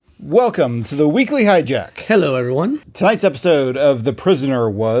Welcome to the Weekly Hijack. Hello, everyone. Tonight's episode of The Prisoner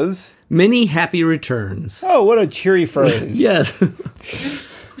was... Many happy returns. Oh, what a cheery phrase. Yes. A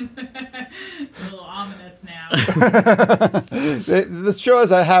little ominous now. This show has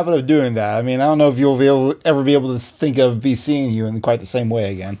a habit of doing that. I mean, I don't know if you'll ever be able to think of be seeing you in quite the same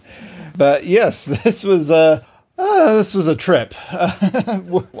way again. But yes, this was a trip.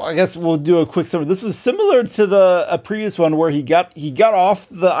 I guess we'll do a quick summary. This was similar to a previous one where he got off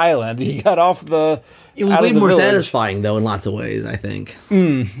the island. He got off the... It was way more satisfying, though, in lots of ways, I think.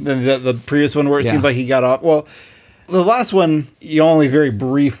 Than the previous one where it seemed like he got off. Well, the last one, you only very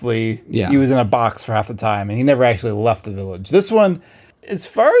briefly, he was in a box for half the time, and he never actually left the village. This one, as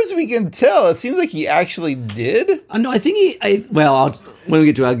far as we can tell, it seems like he actually did. No, I think when we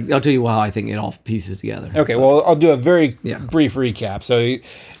get to it, I'll tell you how I think it all pieces together. Okay, well, I'll do a very brief recap. So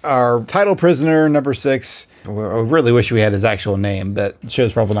our title prisoner, number 6, I really wish we had his actual name, but the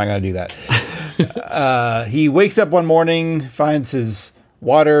show's probably not going to do that. He wakes up one morning, finds his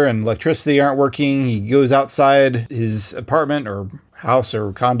water and electricity aren't working. He goes outside his apartment or house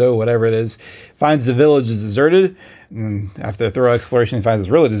or condo, whatever it is, finds the village is deserted. And after a thorough exploration, he finds it's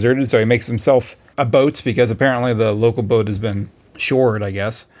really deserted. So he makes himself a boat because apparently the local boat has been shored, I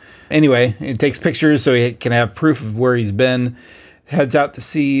guess. Anyway, he takes pictures so he can have proof of where he's been. Heads out to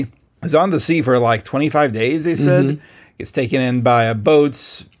sea. He's on the sea for like 25 days, they said. Mm-hmm. Gets taken in by a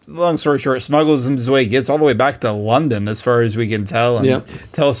boat. Long story short, smuggles him his way, gets all the way back to London, as far as we can tell, and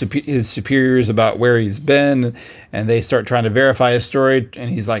tells his superiors about where he's been, and they start trying to verify his story, and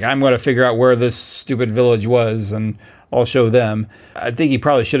he's like, I'm going to figure out where this stupid village was, and I'll show them. I think he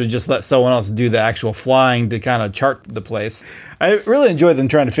probably should have just let someone else do the actual flying to kind of chart the place. I really enjoyed them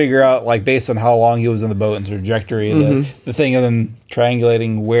trying to figure out, like, based on how long he was in the boat and the trajectory, the thing of them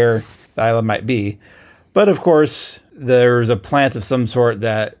triangulating where the island might be. But, of course... There's a plant of some sort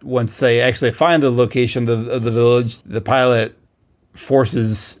that once they actually find the location of the village, the pilot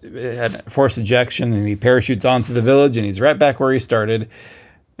force ejection and he parachutes onto the village and he's right back where he started.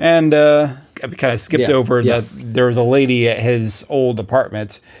 And I kind of skipped over that there was a lady at his old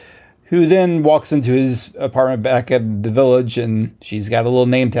apartment who then walks into his apartment back at the village and she's got a little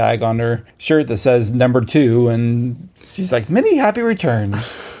name tag on her shirt that says number 2. And she's like, many happy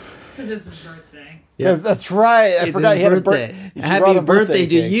returns. Because it's his birthday. Yeah, that's right. I forgot he had a birthday. Happy birthday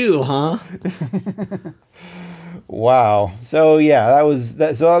to you, huh? Wow. So yeah, that was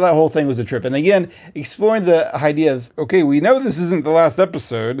that. So that whole thing was a trip. And again, exploring the idea of, okay, we know this isn't the last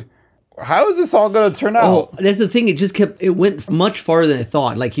episode. How is this all going to turn out? Oh, that's the thing. It went much farther than I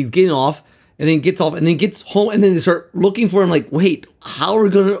thought. Like he's getting off, and then gets off, and then gets home, and then they start looking for him. Like, wait, how are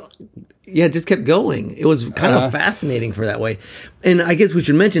we going to? Yeah, it just kept going. It was kind of fascinating for that way. And I guess we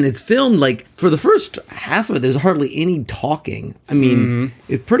should mention it's filmed like for the first half of it, there's hardly any talking. I mean,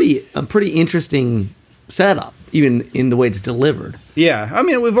 it's a pretty interesting setup, even in the way it's delivered. Yeah. I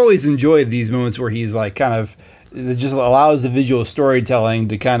mean, we've always enjoyed these moments where he's like kind of, it just allows the visual storytelling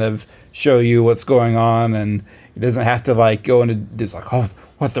to kind of show you what's going on. And he doesn't have to like go into, it's like, oh,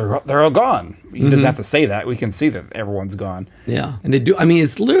 what, they're all gone. He doesn't have to say that. We can see that everyone's gone. Yeah. And they do, I mean,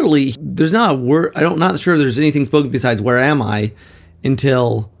 it's literally, there's not a word, I'm not sure there's anything spoken besides where am I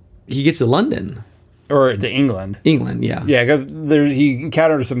until he gets to London. Or to England. England, yeah. Yeah, because he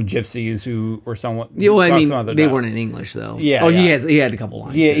encountered some gypsies who were somewhat... Yeah, well, I mean, they weren't in English, though. Yeah. Oh, yeah. He had a couple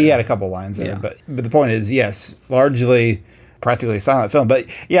lines. Yeah, he had a couple lines there. But the point is, yes, largely... practically a silent film. But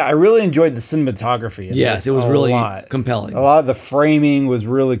yeah, I really enjoyed the cinematography. Yes, it was really compelling. A lot of the framing was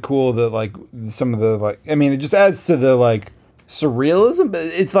really cool. That like some of the like, I mean, it just adds to the like surrealism. But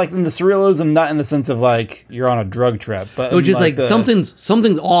it's like in the surrealism, not in the sense of like you're on a drug trip, but it was just like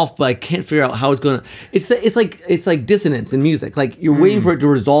something's off, but I can't figure out how it's going to. It's like dissonance in music. Like you're waiting for it to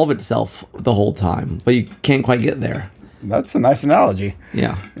resolve itself the whole time, but you can't quite get there. That's a nice analogy.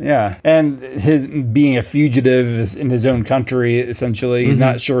 Yeah. Yeah. And his being a fugitive in his own country, essentially, he's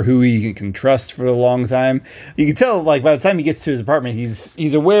not sure who he can trust for a long time. You can tell, like, by the time he gets to his apartment,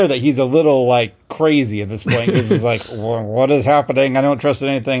 he's aware that he's a little, like, crazy at this point. Because he's like, well, what is happening? I don't trust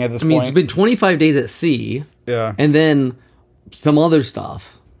anything at this point. I mean, it's been 25 days at sea. Yeah. And then some other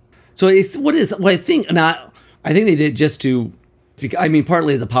stuff. So it's what I think they did just to, I mean,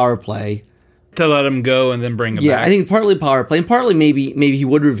 partly as a power play. To let him go and then bring him back. Yeah, I think partly power play, and partly maybe he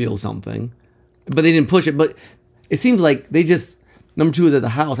would reveal something, but they didn't push it. But it seems like they just, number 2 was at the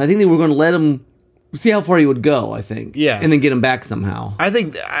house. I think they were going to let him see how far he would go, I think. Yeah. And then get him back somehow. I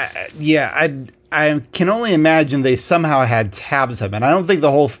think, I can only imagine they somehow had tabs of him. And I don't think the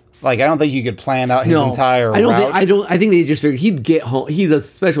whole, I don't think you could plan out his entire route. I think they just figured he'd get home. He's a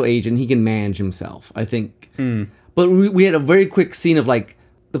special agent. He can manage himself, I think. But we had a very quick scene of, like,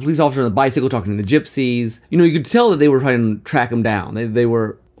 the police officer on the bicycle talking to the gypsies. You know, you could tell that they were trying to track him down. They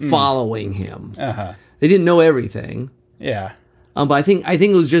were following him. Uh-huh. They didn't know everything. Yeah. But I think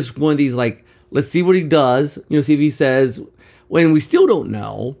it was just one of these, like, let's see what he does. You know, see if he says, when we still don't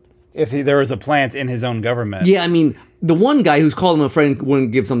know. If there was a plant in his own government. Yeah, I mean, the one guy who's called him a friend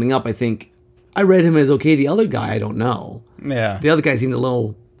wouldn't give something up, I think. I read him as okay. The other guy, I don't know. Yeah. The other guy seemed a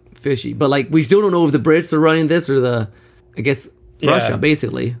little fishy. But, like, we still don't know if the Brits are running this or I guess, Russia,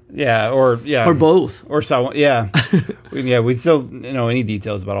 basically. Yeah, or both. Or someone, yeah. We still don't know any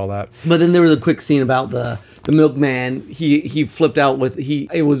details about all that. But then there was a quick scene about the milkman. He flipped out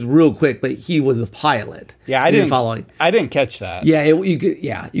it was real quick, but he was the pilot. Yeah, I didn't catch that. Yeah, you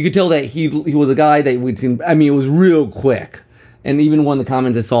could tell that he was a guy that we'd seen. I mean, it was real quick. And even one of the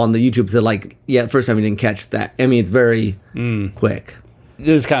comments I saw on the YouTube said, like, yeah, first time he didn't catch that. I mean, it's very quick. This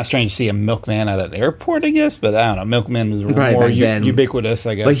is kind of strange to see a milkman at an airport, I guess, but I don't know. Milkman was Probably more back then. ubiquitous,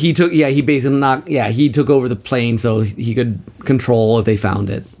 I guess. But he basically he took over the plane so he could control if they found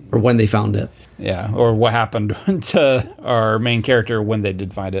it or when they found it. Yeah, or what happened to our main character when they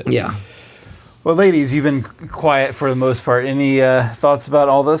did find it. Yeah. Well, ladies, you've been quiet for the most part. Any thoughts about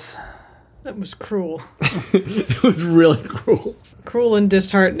all this? That was cruel. It was really cruel. Cruel and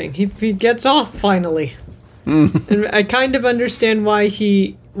disheartening. He gets off finally. And I kind of understand why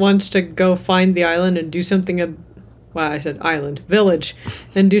he wants to go find the island and do something. I said island, village,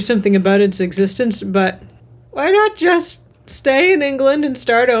 and do something about its existence. But why not just stay in England and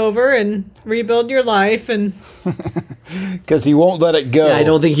start over and rebuild your life? And because he won't let it go. Yeah, I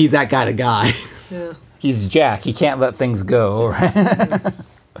don't think he's that kind of guy. yeah, He's Jack. He can't let things go. Right?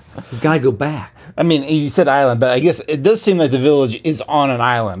 He's got to go back. I mean, you said island, but I guess it does seem like the village is on an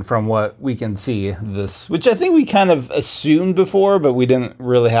island from what we can see. Which I think we kind of assumed before, but we didn't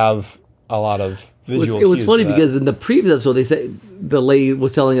really have a lot of visual. It was cues funny for that. because in the previous episode, they said the lady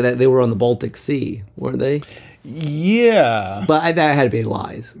was telling her that they were on the Baltic Sea, weren't they? Yeah. But that had to be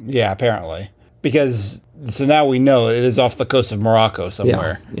lies. Yeah, apparently. Because, so now we know it is off the coast of Morocco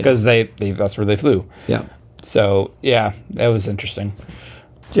somewhere. Yeah. Because that's where they flew. Yeah. So, yeah, that was interesting.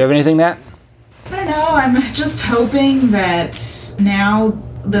 Do you have anything, Nat? I don't know. I'm just hoping that now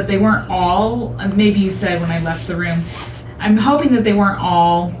that they weren't all, maybe you said when I left the room, I'm hoping that they weren't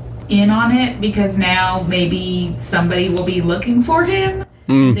all in on it because now maybe somebody will be looking for him.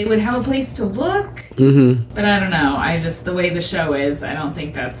 They would have a place to look. Mm-hmm. But I don't know. The way the show is, I don't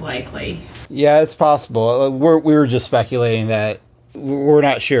think that's likely. Yeah, it's possible. We were just speculating that we're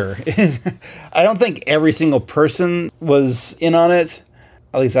not sure. I don't think every single person was in on it.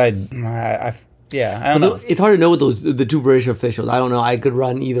 At least I don't know. It's hard to know with the two British officials. I don't know. I could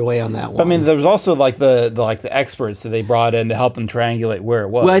run either way on that one. But I mean, there was also like the experts that they brought in to help them triangulate where it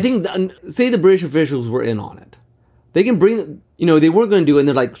was. Well, I think say the British officials were in on it. They can bring. They weren't going to do it, and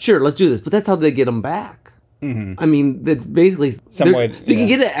they're like, sure, let's do this. But that's how they get them back. Mm-hmm. I mean, that's basically they can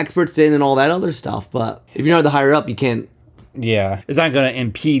get the experts in and all that other stuff. But if you're not the higher up, you can't. Yeah, it's not going to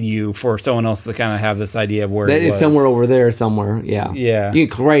impede you for someone else to kind of have this idea of where it was. It's somewhere over there somewhere, yeah. Yeah. You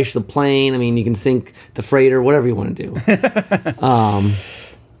can crash the plane. I mean, you can sink the freighter, whatever you want to do.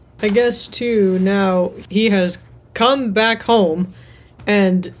 I guess, too, now he has come back home,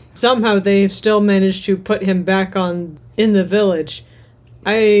 and somehow they've still managed to put him back in the village.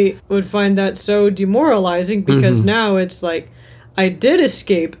 I would find that so demoralizing, because now it's like, I did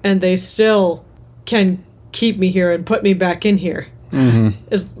escape, and they still can keep me here and put me back in here.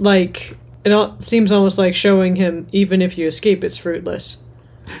 It's like, it seems almost like showing him, even if you escape, it's fruitless.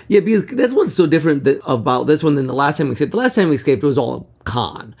 Yeah, because that's what's so different about this one than the last time we escaped. The last time we escaped, it was all a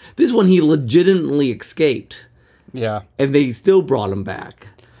con. This one, he legitimately escaped. Yeah. And they still brought him back.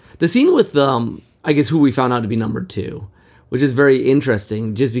 The scene with, I guess, who we found out to be number 2, which is very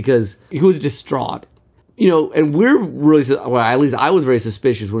interesting, just because he was distraught. And we're really, well, at least I was very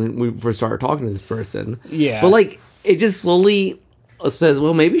suspicious when we first started talking to this person. Yeah. But, it just slowly says,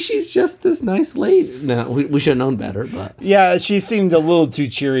 well, maybe she's just this nice lady. No, we should have known better, but. Yeah, she seemed a little too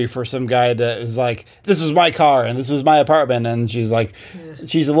cheery for some guy that was like, this was my car and this was my apartment. And she's like,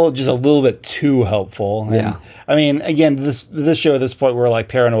 she's a little bit too helpful. And, yeah. I mean, again, this show at this point, we're like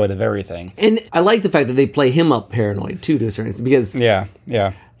paranoid of everything. And I like the fact that they play him up paranoid, too, to a certain extent, because. Yeah.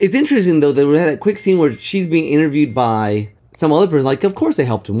 It's interesting, though, that we had that quick scene where she's being interviewed by some other person. Like, of course I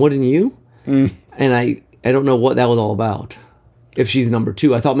helped him. Wouldn't you? And I don't know what that was all about. If she's number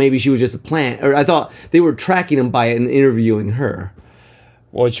 2. I thought maybe she was just a plant. Or I thought they were tracking him by and interviewing her.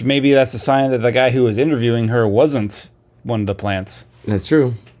 Which maybe that's a sign that the guy who was interviewing her wasn't one of the plants. That's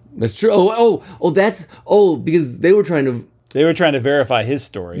true. Because they were trying to... They were trying to verify his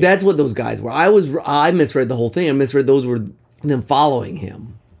story. That's what those guys were. I misread the whole thing. I misread those were them following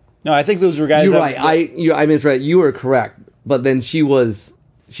him. No, I think those were guys. You're right. I misread. You were correct. But then she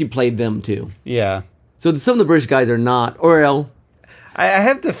played them too. Yeah. So some of the British guys are not, I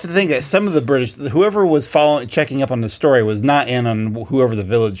have to think that some of the British, whoever was checking up on the story, was not in on whoever the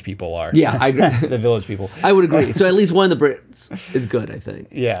village people are. Yeah, I agree. The village people. I would agree. So at least one of the Brits is good, I think.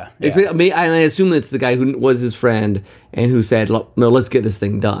 Yeah. And I assume that's the guy who was his friend and who said, "No, let's get this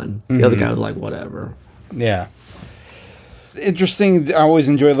thing done." The other guy was like, "Whatever." Yeah. Interesting. I always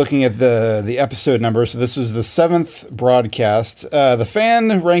enjoy looking at the episode number. So this was the 7th broadcast. The fan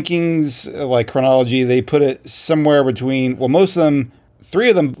rankings, like chronology, they put it somewhere between. Well, most of them.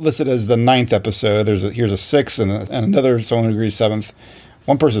 3 of them listed as the 9th episode. Here's a 6th and another someone who agrees 7th.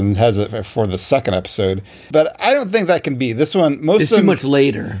 One person has it for the 2nd episode, but I don't think that can be this one. It's too much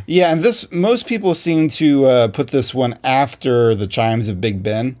later. Yeah, and most people seem to put this one after the chimes of Big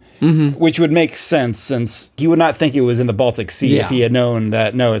Ben, which would make sense since he would not think it was in the Baltic Sea if he had known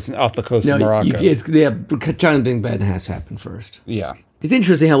that it's off the coast of Morocco. Chimes of Big Ben has to happen first. Yeah, it's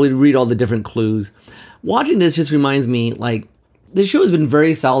interesting how we read all the different clues. Watching this just reminds me, like, this show has been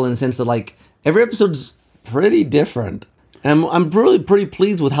very solid in the sense that, like, every episode's pretty different. And I'm really pretty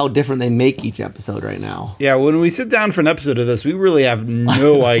pleased with how different they make each episode right now. Yeah, when we sit down for an episode of this, we really have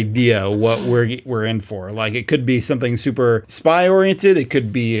no idea what we're in for. Like, it could be something super spy-oriented. It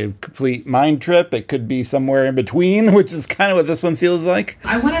could be a complete mind trip. It could be somewhere in between, which is kind of what this one feels like.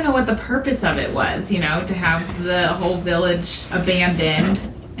 I want to know what the purpose of it was, to have the whole village abandoned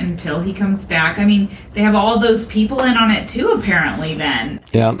until he comes back. I mean, they have all those people in on it too, apparently, then.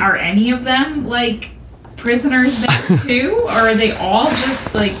 Yeah. Are any of them, like, prisoners then too? Or are they all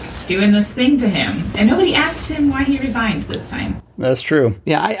just, like, doing this thing to him? And nobody asked him why he resigned this time. That's true.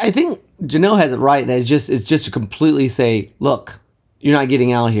 Yeah, I think Janelle has it right. That it's just to completely say, look, you're not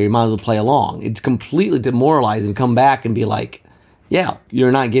getting out here. You might as well play along. It's completely demoralizing. Come back and be like, yeah,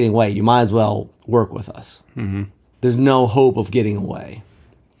 you're not getting away. You might as well work with us. Mm-hmm. There's no hope of getting away.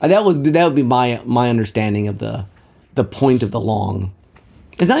 That would be my understanding of the point of the long.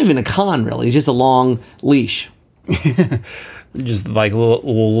 It's not even a con, really. It's just a long leash. Just like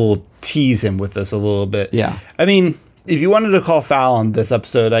we'll tease him with this a little bit. Yeah. I mean, if you wanted to call foul on this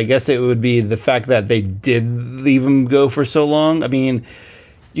episode, I guess it would be the fact that they did leave him go for so long. I mean,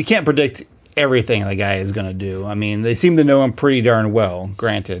 you can't predict everything the guy is going to do. I mean, they seem to know him pretty darn well,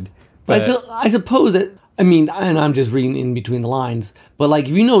 granted. But I suppose that, I mean, and I'm just reading in between the lines, but like,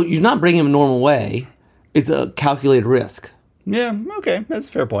 if you're not bringing him a normal way, it's a calculated risk. Yeah, okay, that's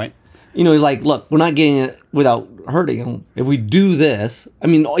a fair point. Like, look, we're not getting it without hurting him. If we do this, I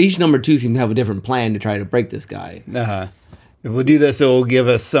mean, each number 2 seems to have a different plan to try to break this guy. Uh-huh. If we do this, it will give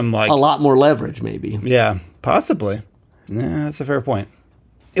us some, like... a lot more leverage, maybe. Yeah, possibly. Yeah, that's a fair point.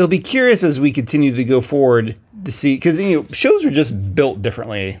 It'll be curious as we continue to go forward to see, because shows are just built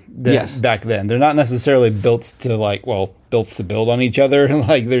differently than back then. They're not necessarily built to build on each other.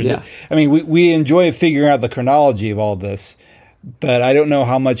 Like we enjoy figuring out the chronology of all this, but I don't know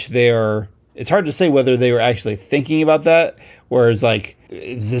how much it's hard to say whether they were actually thinking about that. Whereas, like,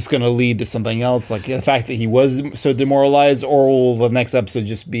 is this going to lead to something else? Like the fact that he was so demoralized, or will the next episode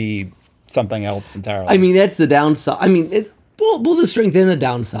just be something else entirely? I mean, that's the downside. I mean, both the strength and the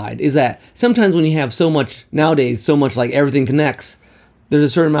downside is that sometimes when you have so much like everything connects, there's a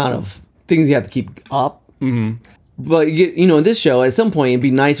certain amount of things you have to keep up. Mm-hmm. But in this show, at some point, it'd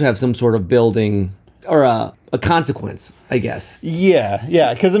be nice to have some sort of building or a consequence, I guess.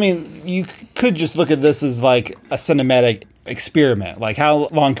 Yeah, because I mean, you could just look at this as like a cinematic experiment. Like, how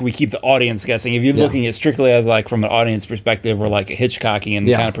long can we keep the audience guessing? If you're looking at strictly as like from an audience perspective or like a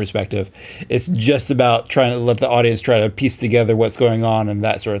Hitchcockian kind of perspective, it's just about trying to let the audience try to piece together what's going on and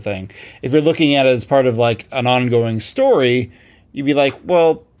that sort of thing. If you're looking at it as part of like an ongoing story, you'd be like,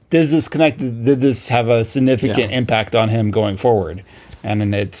 well, does this connect? Did this have a significant impact on him going forward? And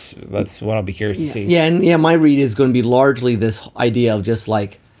then that's what I'll be curious to see. Yeah, my read is going to be largely this idea of just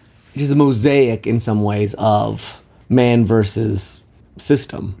a mosaic in some ways of man versus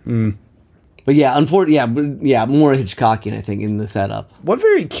system. Mm. But unfortunately, more Hitchcockian, I think, in the setup. One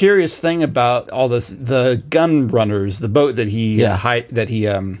very curious thing about all this, the gun runners, the boat that he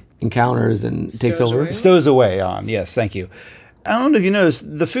encounters and takes over, stows away on. Yes, thank you. I don't know if you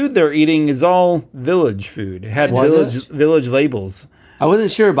noticed, the food they're eating is all village food. It had village labels. I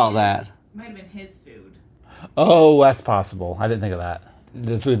wasn't sure about that. Might have been his food. Oh, that's possible. I didn't think of that.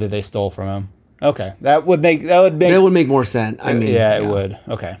 The food that they stole from him. Okay, that would make more sense. I mean, it would.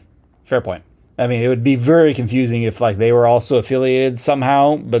 Okay, fair point. I mean, it would be very confusing if like they were also affiliated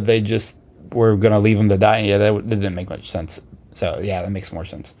somehow, but they just were going to leave him to die. Yeah, that didn't make much sense. So yeah, that makes more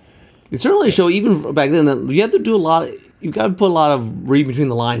sense. It's certainly a show, even back then, that you have to do a lot of, you've got to put a lot of read between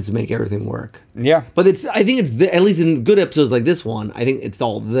the lines to make everything work. Yeah. But I think it's, at least in good episodes like this one, I think it's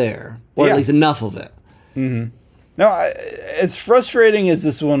all there. Or Yeah. at least enough of it. No, as frustrating as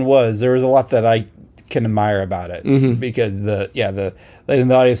this one was, there was a lot that I can admire about it because the letting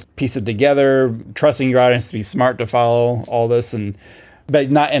the audience piece it together, trusting your audience to be smart to follow all this,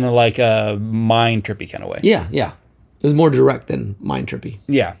 but not in a mind trippy kind of way. Yeah, yeah. It was more direct than mind trippy.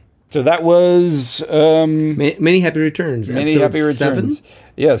 Yeah. So that was Many Happy Returns. Many episode Happy Returns. 7.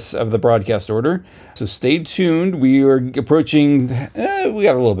 Yes, of the broadcast order. So stay tuned. We are approaching. We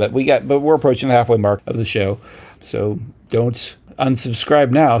got a little bit. But we're approaching the halfway mark of the show. So don't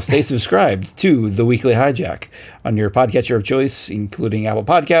unsubscribe now. Stay subscribed to The Weekly Hijack on your podcatcher of choice, including Apple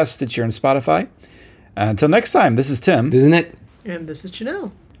Podcasts, Stitcher, and Spotify. Until next time, this is Tim. Isn't it? And this is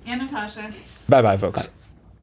Chanel. And Natasha. Bye-bye, folks. Bye.